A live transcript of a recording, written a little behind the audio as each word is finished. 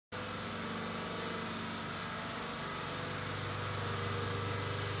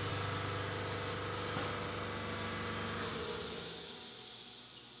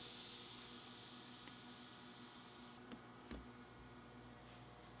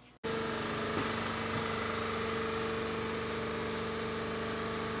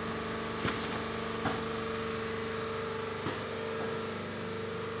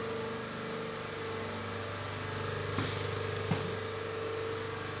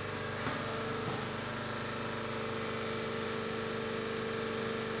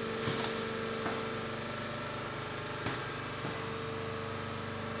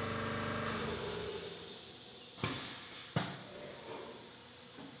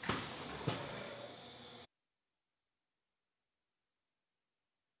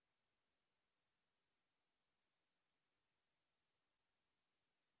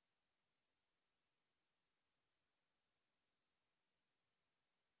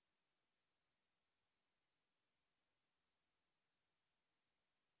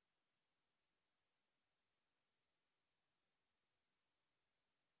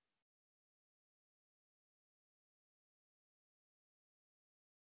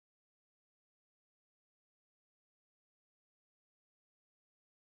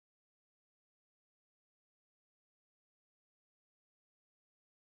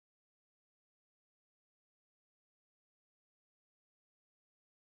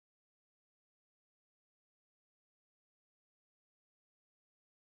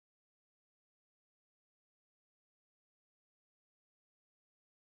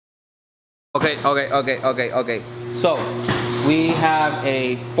Okay. So we have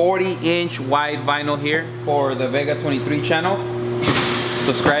a 40-inch wide vinyl here for the Vega 23 channel.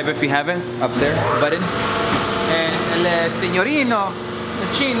 Subscribe if you haven't, up there, button. And el señorino, the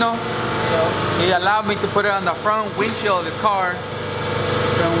chino, he allowed me to put it on the front windshield of the car.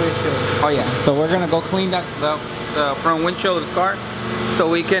 Front windshield. Oh yeah. So we're gonna go clean that the front windshield of the car, so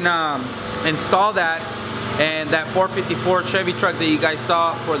we can install that. And that 454 Chevy truck that you guys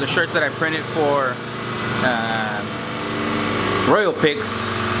saw for the shirts that I printed for Royal Pics,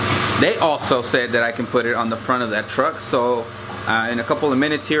 they also said that I can put it on the front of that truck. So in a couple of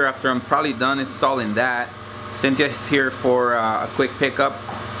minutes here, after I'm probably done installing that, Cynthia's here for a quick pickup,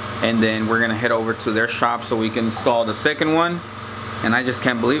 and then we're gonna head over to their shop so we can install the second one. And I just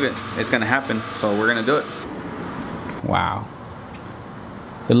can't believe it. It's gonna happen, so we're gonna do it. Wow.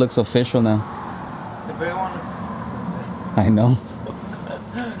 It looks official now. The big one is... I know.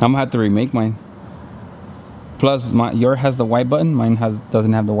 I'm gonna have to remake mine. Plus, yours has the white button. Mine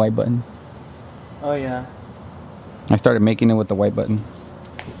doesn't have the white button. Oh yeah. I started making it with the white button.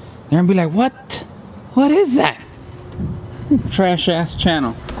 They're gonna be like, "What? What is that? Trash ass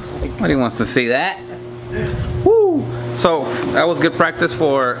channel." Nobody wants to see that. Woo! So that was good practice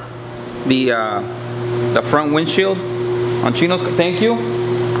for the front windshield on Chino's. Thank you.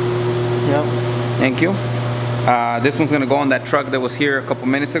 Yep. Thank you. This one's gonna go on that truck that was here a couple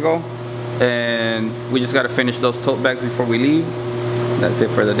minutes ago, and we just gotta finish those tote bags before we leave. That's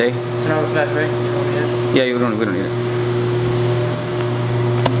it for the day. Turn on the flash, right? You don't need it? Yeah, we don't need it.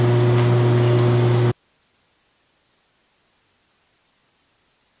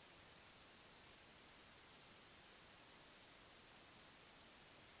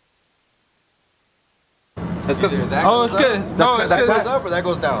 It's good. Oh, it's good. No, it's good. That goes up or that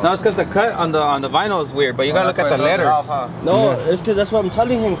goes down? No, it's because the cut on the vinyl is weird, but you gotta look at the letters. Off, huh? No, it's because that's what I'm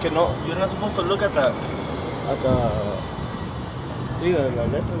telling him. No, you're not supposed to look at the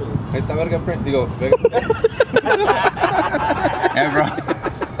Esta verga print, digo, Vega. Yeah, bro.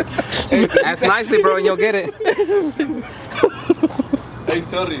 Ask nicely, bro, and you'll get it. Hey,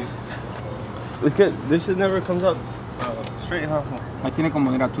 sorry. It's good. This shit never comes up straight, huh? I tiene como,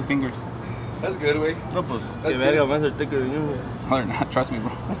 mira, 2 fingers. That's good, way. No, pues, That's que verga, good. más thicker than you. No, they're not. Trust me,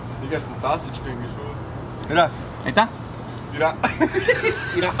 bro. You got some sausage fingers, bro. Mira. Ahí está. Mira.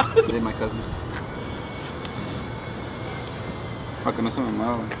 Mira. They're my cousins. Para que no se me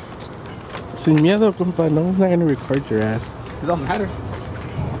mueva, güey. Sin miedo, compa. No one's not gonna record your ass. It doesn't matter.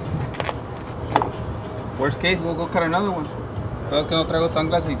 Worst case, we'll go cut another one. Pero es que no traigo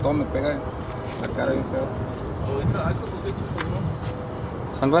sunglasses y todo me pega la cara bien feo.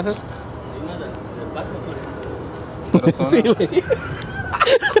 ¿Sunglasses? Pero son... Sí, güey.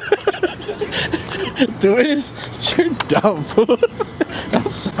 Dude, you're dumb, fool. I'm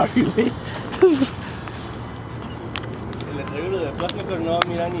sorry, güey. El arreglo de plástico no va a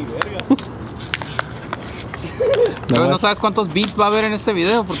mirar ni verga. Pero no sabes cuántos beeps va a haber en este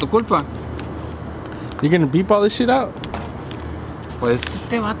video por tu culpa. You gonna beep all this shit out? Pues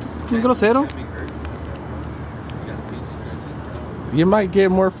este vato es muy grosero. You might get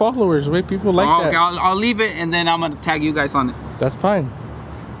more followers, way people like that. Okay, I'll leave it and then I'm gonna tag you guys on it. That's fine.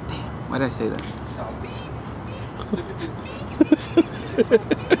 Damn, why did I say that?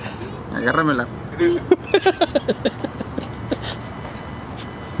 Agárramela.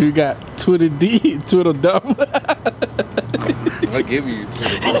 You got Twitter D, Twitter dumb. I give you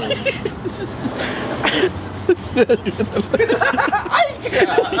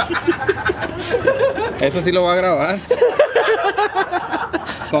Eso sí lo voy a grabar.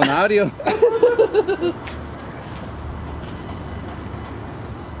 Con audio.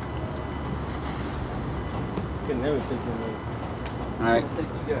 Can never take it away. Alright.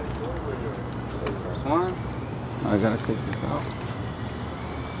 First one. I gotta take this out.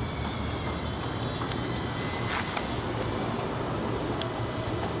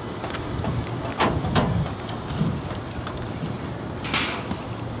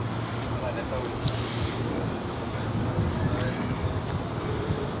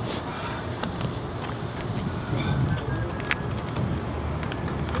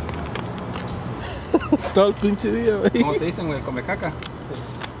 Todo el pinche día, güey. ¿Cómo te dicen, güey? Come caca.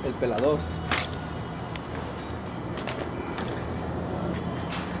 El pelador.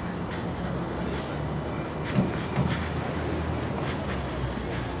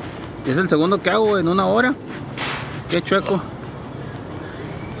 Es el segundo que hago en una hora. Qué chueco.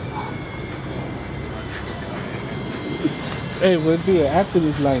 Hey, we'll do it after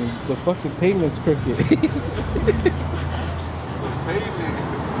this line. The fucking pavement's crooked.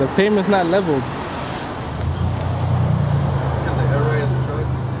 The pavement's not leveled. Because the air ride of the truck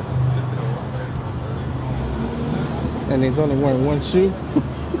lifted it once. And he's only wearing one shoe.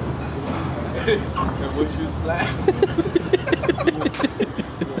 And one shoe's flat.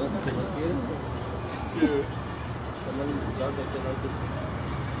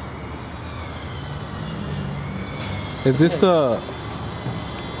 Is this the...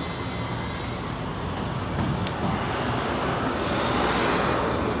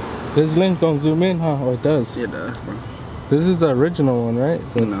 This link don't zoom in, huh? Or it does? Yeah, it does, bro. This is the original one, right?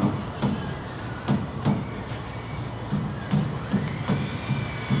 The... No.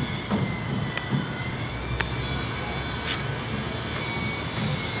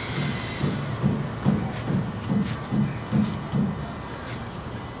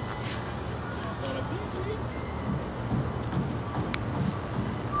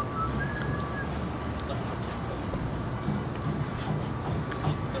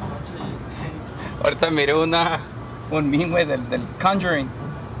 Ahorita miré un meme, güey, del Conjuring.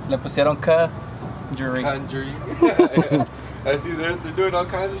 Le pusieron Conjuring. Conjuring. I see they're doing all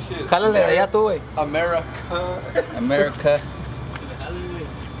kinds of shit. Jálale de allá tú, güey. America. America.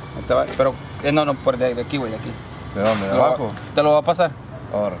 Ahí te va, pero, no, por de aquí, güey, de aquí. ¿De dónde? ¿De abajo? Te lo va a pasar.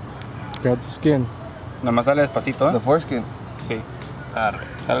 Ahora. Grab the skin. Nomás dale despacito, ¿eh? The foreskin. Sí.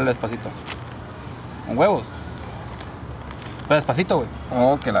 Dale despacito. Con huevos. Pero despacito, güey.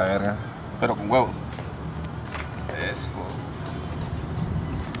 Oh, que la verga. Pero con huevos. Eso.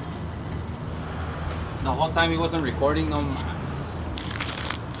 The whole time he wasn't recording, no man.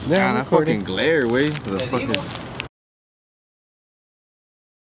 Yeah, I'm that recording. fucking glare, güey. The Te fucking... digo.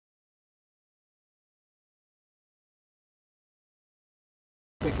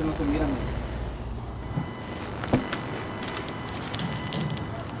 Es que no se miran.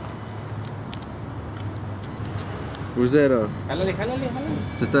 Where's that, Jálale, jálale,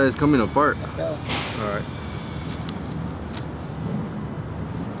 jálale. Esta is coming apart. Claro. Alright.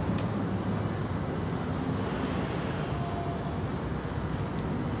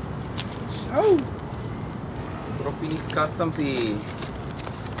 Oh. Puro Phoenix Customs y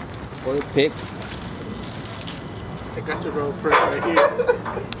Royal Pics. I got your road print right here.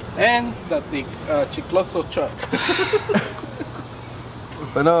 And the chicloso truck.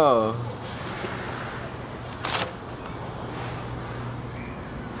 Bueno.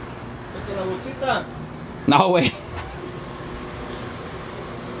 No, güey.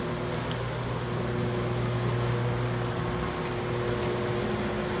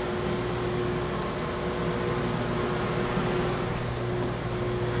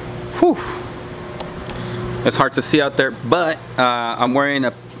 Whew. It's hard to see out there, but I'm wearing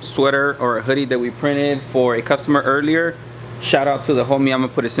a sweater or a hoodie that we printed for a customer earlier. Shout out to the homie. I'm gonna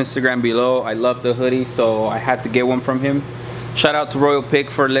put his Instagram below. I love the hoodie, so I had to get one from him. Shout out to Royal Pic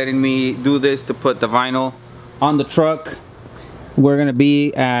for letting me do this to put the vinyl on the truck. We're gonna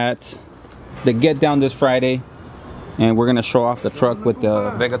be at the Get Down this Friday, and we're gonna show off the truck with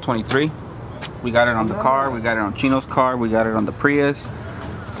the Vega 23. We got it on the car, we got it on Chino's car, we got it on the Prius,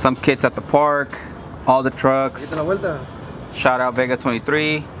 some kits at the park, all the trucks. Shout out Vega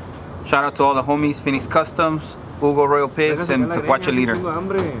 23. Shout out to all the homies, Phoenix Customs, Hugo Royal Pics, and Tecuache Leader.